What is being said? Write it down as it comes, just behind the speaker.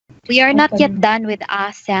We are not Open. yet done with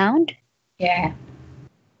a sound. Yeah.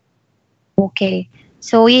 Okay.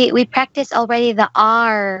 So we practiced already the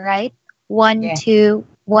R, right? One, Yeah. two,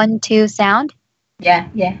 1, 2 sound. Yeah,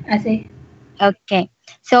 yeah, I see. Okay.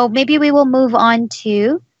 So maybe we will move on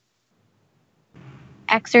to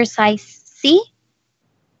exercise C.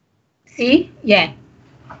 See? Yeah.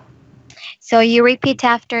 So you repeat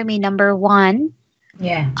after me. Number 1,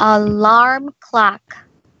 Yeah. alarm clock.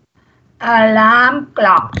 Alarm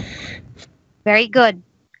clock. Very good.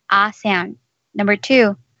 A sound. Number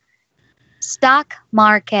 2, stock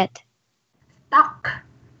market. Stock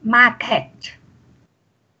market.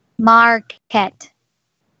 Market.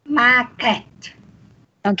 Market.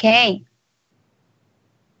 Okay.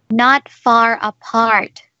 Not far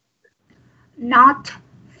apart. Not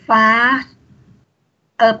far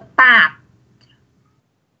apart.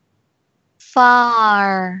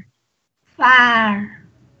 Far. Far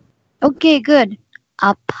Okay, good.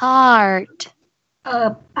 Apart.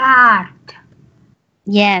 apart.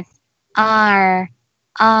 Yes. R.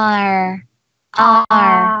 R.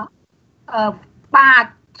 R.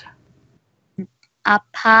 Apart.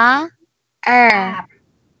 Apa. Apart.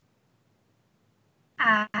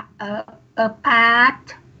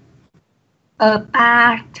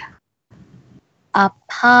 Apart.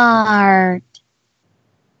 Apart.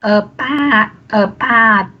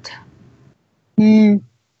 Apart.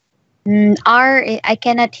 R. I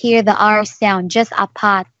cannot hear the R sound. Just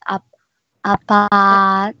apart.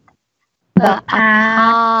 Apart. The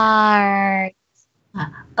apart.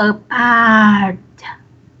 Apart.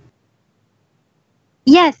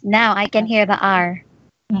 Yes, now I can hear the R.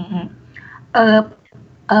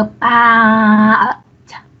 Apart.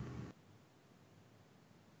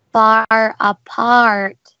 Far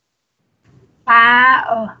apart.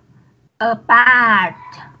 Far apart.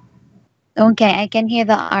 Okay, I can hear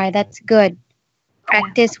the R. That's good.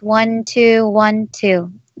 Practice 1, 2, 1,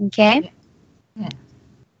 2. Okay? Yeah.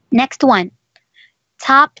 Next one.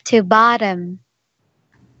 Top to bottom.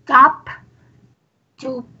 Top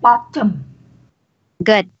to bottom.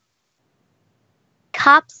 Good.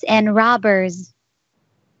 Cops and robbers.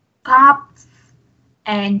 Cops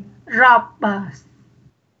and robbers.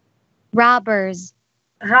 Robbers.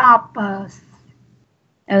 Robbers.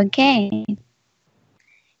 Okay.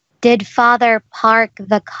 Did father park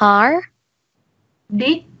the car?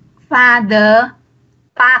 Did father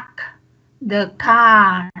park the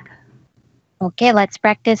car? Okay, let's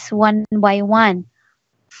practice one by one.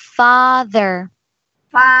 Father.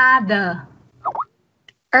 Father.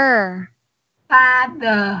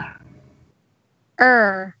 Father.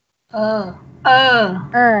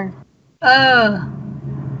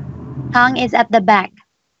 Tongue is at the back.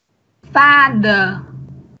 Father.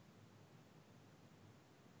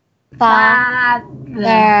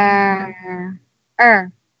 Father.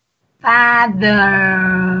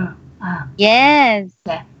 Father. Yes.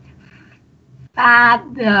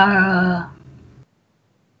 Father.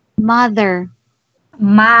 Mother.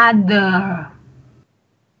 Mother.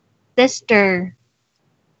 Sister.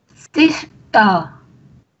 Sister.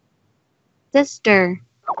 Sister.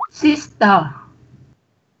 Sister.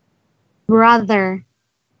 Brother.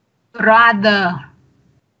 Brother.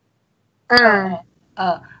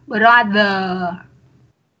 Brother.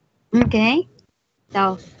 Okay.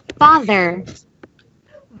 So, father.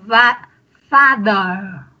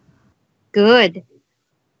 Father. Good.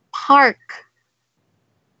 Park.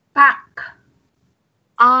 Park.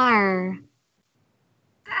 R.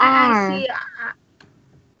 I see.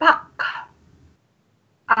 Park.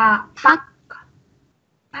 Park. Park.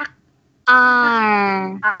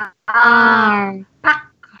 R.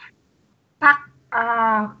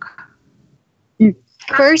 Park.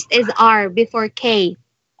 First is R before K.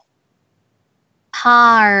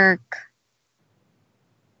 Park.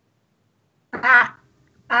 Park.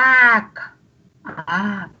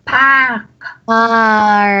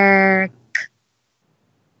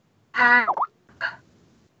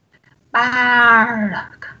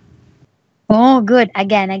 Park. Oh, good.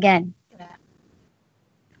 Again.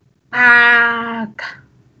 Park.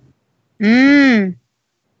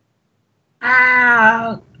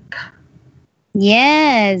 Park.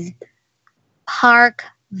 Yes. Park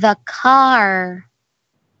the car.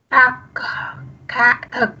 Park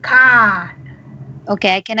the car.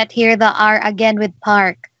 Okay, I cannot hear the R again with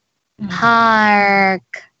park.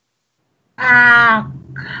 Park.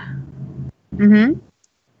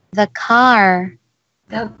 The car.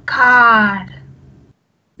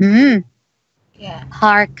 Yeah.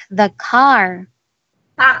 Park the car.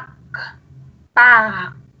 Park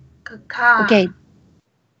car. Okay.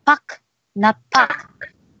 Park, not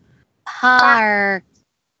park. Park.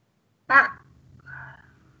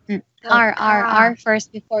 R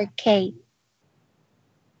first before K.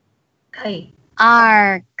 K.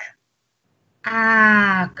 Ark.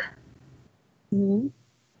 Ark. So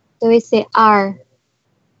we say R.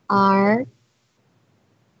 R.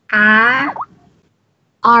 Ark.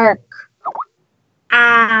 Ark.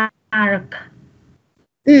 Ark.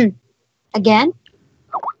 Again.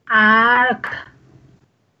 Ark.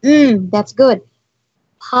 That's good.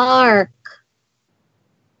 Park.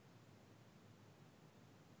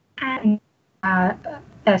 And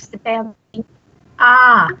the spelling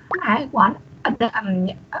R. I want under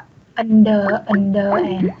and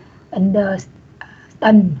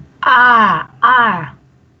understand. R.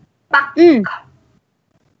 Park.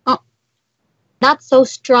 Oh, not so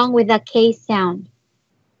strong with the K sound.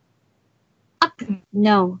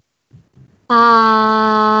 No.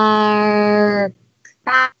 Park.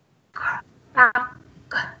 Park.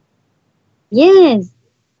 Yes.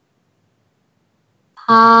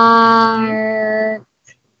 Park.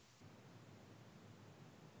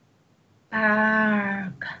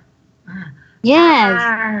 Park. Yes.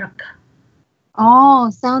 Park. Oh,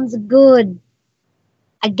 sounds good.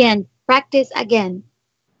 Again, practice again.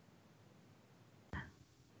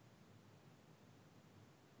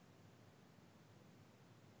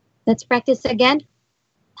 Let's practice again.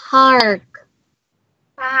 Park.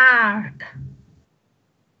 Park.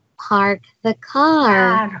 Park the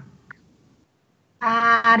car.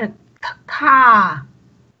 Park the car.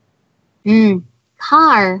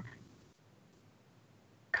 Car.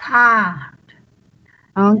 Car.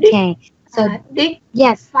 Okay. So Did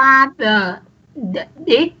yes. Father.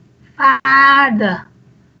 Did father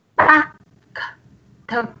park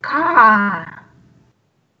the car?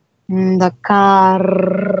 The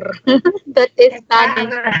car. That is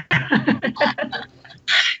Spanish.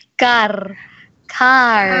 Car.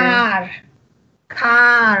 Car.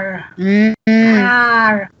 Car. Mm.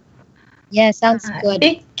 Car. Yeah, sounds good.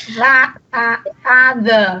 Did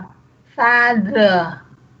father.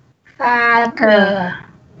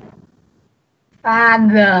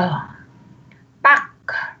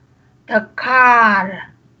 Park the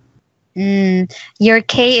car. Your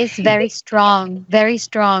K is very strong. Very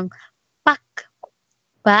strong. Pak.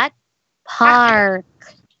 But park.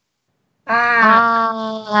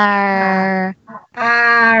 Park.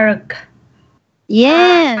 Park.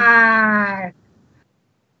 Yes. Park.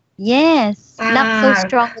 Yes. Not so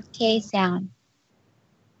strong with K sound.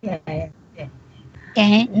 Yeah.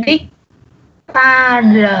 Okay. Big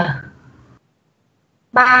father.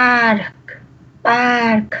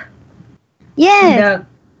 Park. Yes. The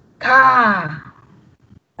car.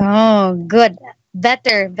 Oh, good.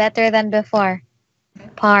 Better than before.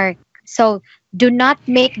 Park. So do not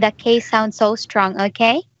make the K sound so strong,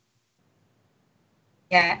 okay?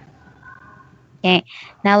 Yeah. Okay.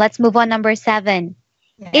 Now let's move on. Number 7.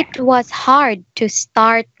 Yeah. It was hard to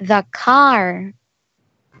start the car.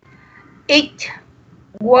 It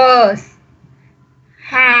was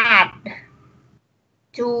hard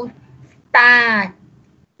to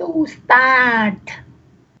start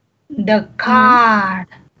the car.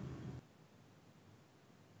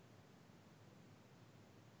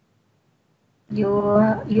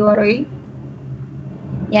 You ready?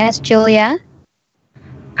 Yes, Julia.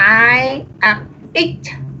 It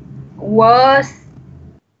was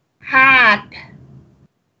hard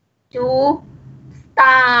to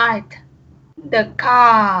start the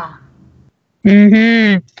car.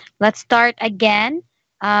 Let's start again.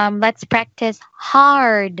 Let's practice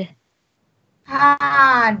hard.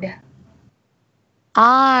 Hard.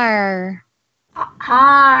 R.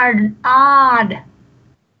 Hard.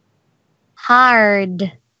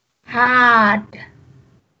 Hard.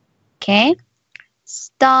 Okay.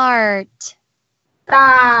 Start.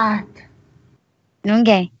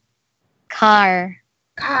 Okay. Car.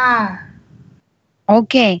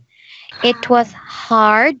 Okay. It was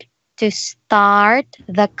hard to start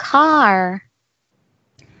the car.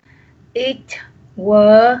 It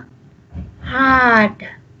was hard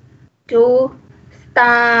to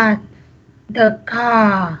start the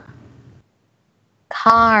car.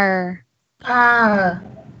 Car.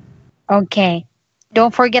 Okay.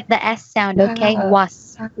 Don't forget the S sound, okay?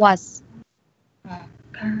 Was.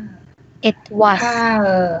 It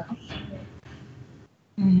was.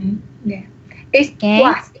 Yeah. It Okay.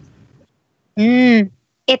 was.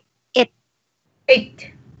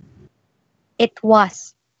 It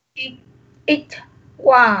was. It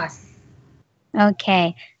was.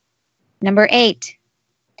 Okay. Number 8.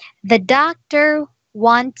 The doctor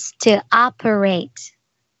wants to operate.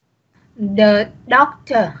 The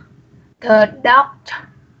doctor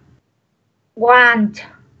wants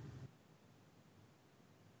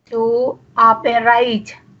to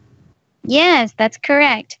operate Yes, that's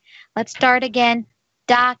correct. Let's start again.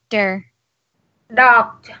 Doctor.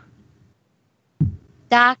 Doctor.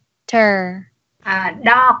 Doctor.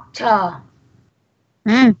 Doctor.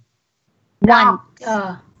 Mm. Want.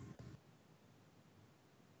 Doctor.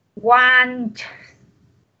 Want.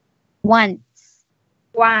 Once.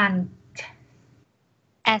 Want.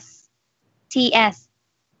 S-T-S.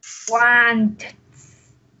 Want.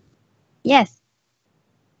 Yes.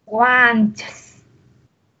 Want.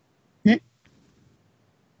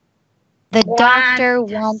 The doctor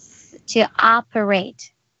wants to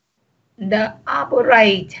operate. The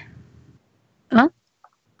operate. Huh?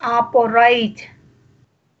 Operate.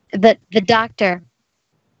 The doctor.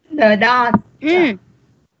 The doctor. Mm.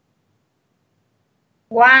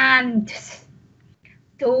 Want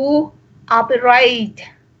to operate.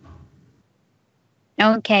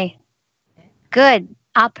 Okay. Good.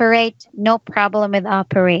 Operate. No problem with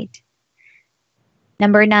operate.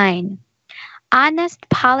 Number 9. Honest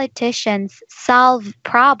politicians solve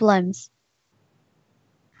problems.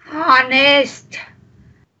 Honest.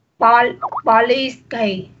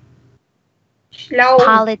 Policy. Slow.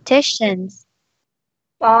 Politicians.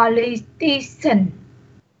 Politician.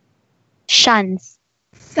 Shuns.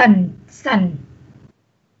 Son.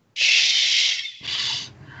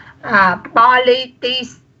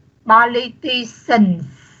 Politicians.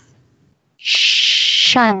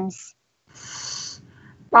 Shuns.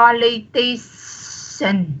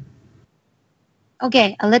 Politician.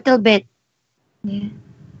 Okay, a little bit. Yeah.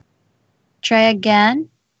 Try again.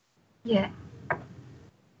 Yeah.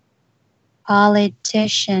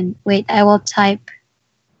 Politician. Wait, I will type.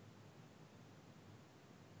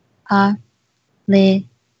 Politician.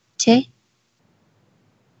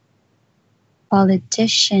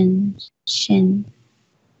 Politician.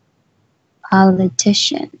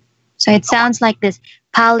 So it sounds like this.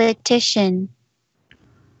 Politician.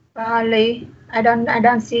 I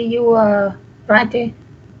don't see you writing.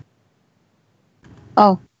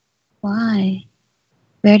 Oh, why?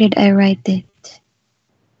 Where did I write it?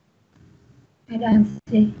 I don't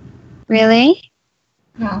see. Really?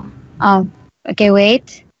 No. Oh, okay,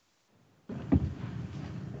 wait.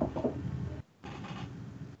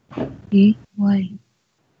 Why?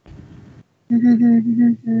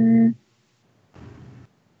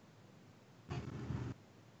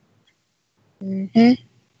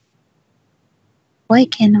 Why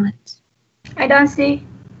cannot? I don't see.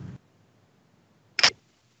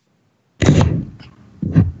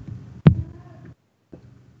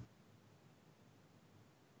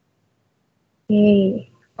 Okay.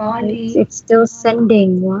 It's still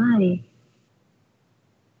sending. Why?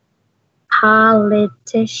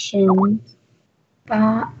 Politician.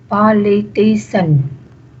 Politician.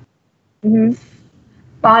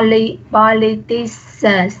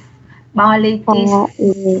 Politicians.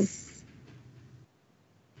 Politician.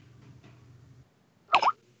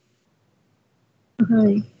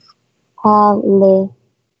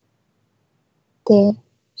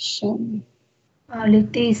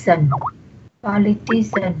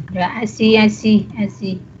 Politician. Yeah, I see.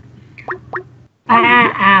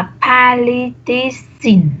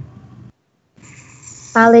 Politician.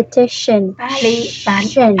 Politician.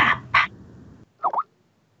 Politician.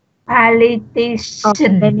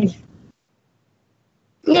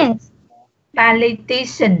 Yes.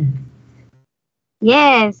 Politician.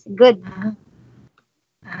 Yes. Good.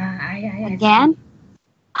 Again.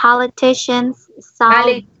 Politicians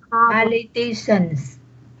solve Politicians.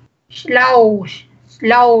 Slow.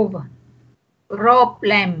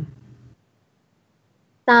 Problem.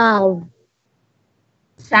 Solve.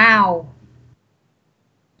 Solve.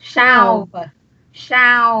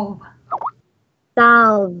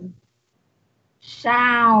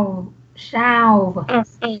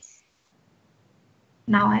 S.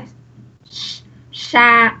 Now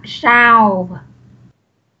solve.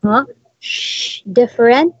 Huh?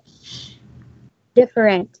 Different.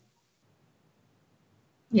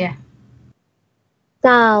 Yeah.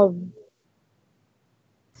 Solve.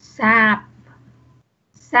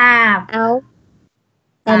 L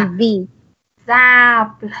and V.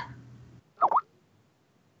 Solve.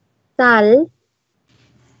 Solve.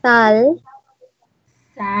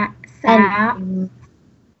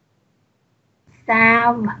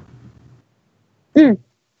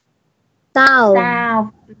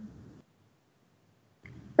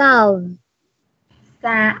 Solve.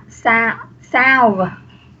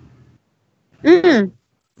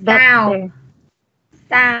 Better.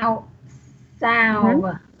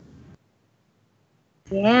 Solve.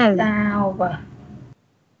 Yes. Solve.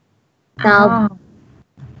 Solve.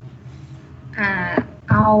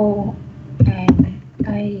 O and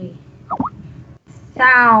A.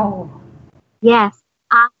 Solve. Yes,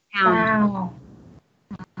 ah sound.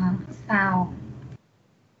 Sao. Sao.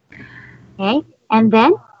 Okay, and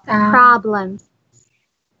then Sao. problems.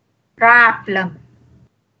 Problem.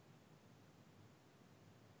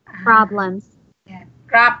 Problems. Yeah.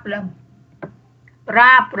 Problem.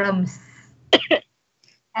 Problems.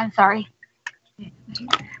 I'm sorry. You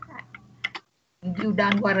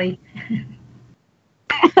don't worry.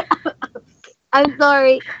 I'm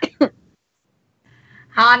sorry.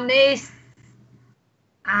 Honest.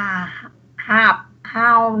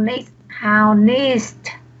 Honest.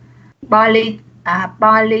 Politicians.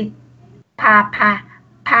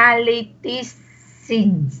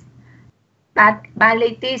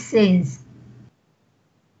 Politicians.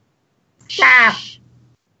 Staff.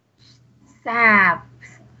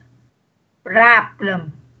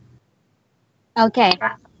 Problem. Okay,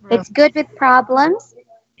 it's good with problems.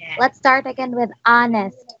 Yeah. Let's start again with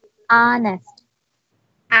honest. Honest.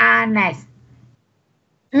 Honest.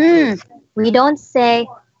 We don't say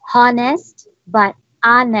honest, but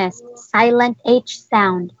honest. Silent H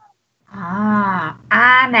sound.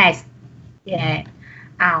 Honest. Yeah.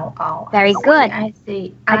 Oh. Very good. I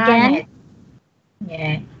see. Again. Honest.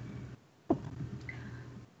 Yeah.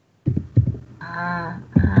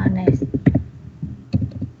 Honest.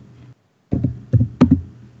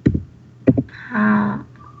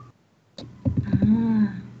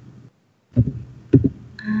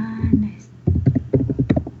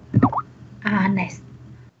 Honest.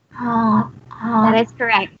 That is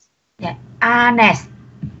correct. Yeah. Honest.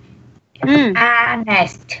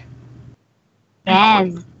 Honest.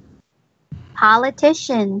 Yes.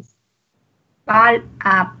 Politicians.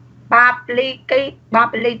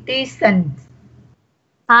 Politicians.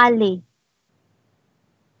 Pali.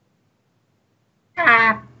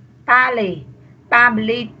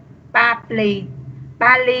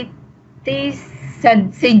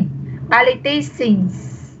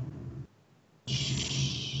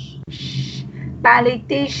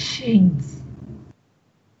 Politicians.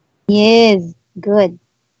 Yes. Good.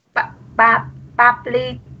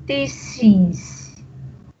 Politicians.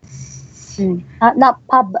 Not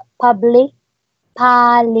public.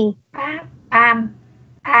 Pali. Politicians.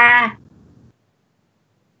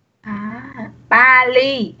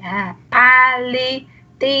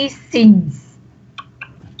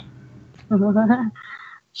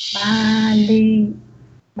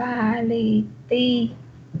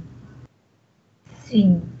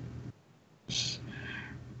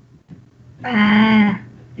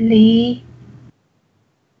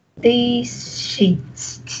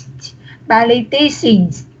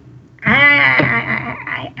 Politicians.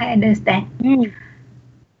 I understand.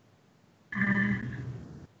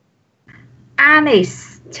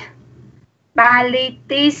 Honest.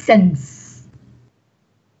 Politicians.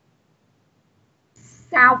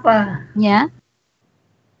 Solver. Yeah.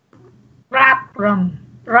 Problem.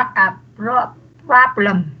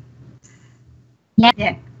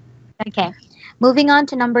 Yeah. Okay. Moving on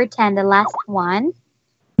to number 10, the last one.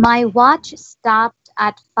 My watch stopped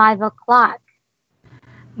at 5 o'clock.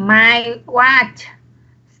 My watch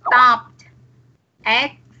stopped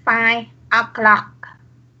at 5 o'clock.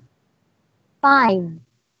 5.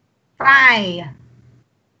 5.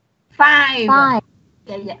 5. 5.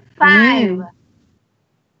 Yeah. 5.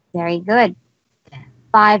 Very good.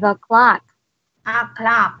 5 o'clock.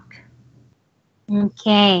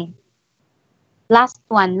 Okay. Last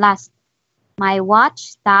one. My watch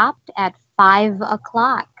stopped at 5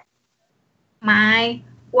 o'clock. My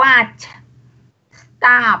watch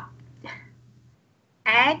stopped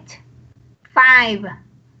at 5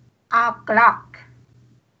 o'clock.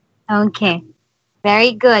 Okay.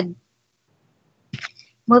 Very good.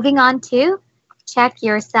 Moving on to check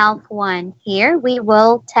yourself one. Here we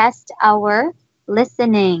will test our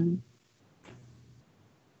listening.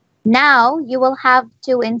 Now you will have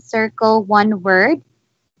to encircle one word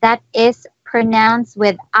that is pronounced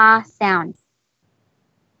with a sound.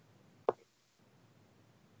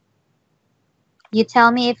 You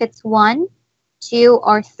tell me if it's 1, 2,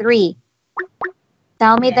 or 3.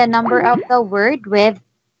 Tell me the number of the word with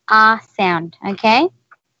a sound, okay?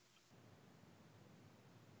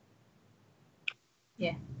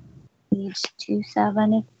 Yeah. Page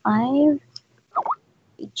 275,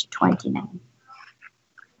 page 29.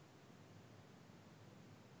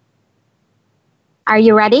 Are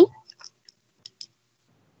you ready?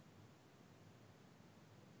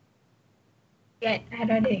 Yeah, I'm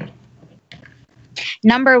ready.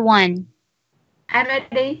 Number 1. I'm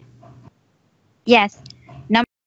ready. Yes.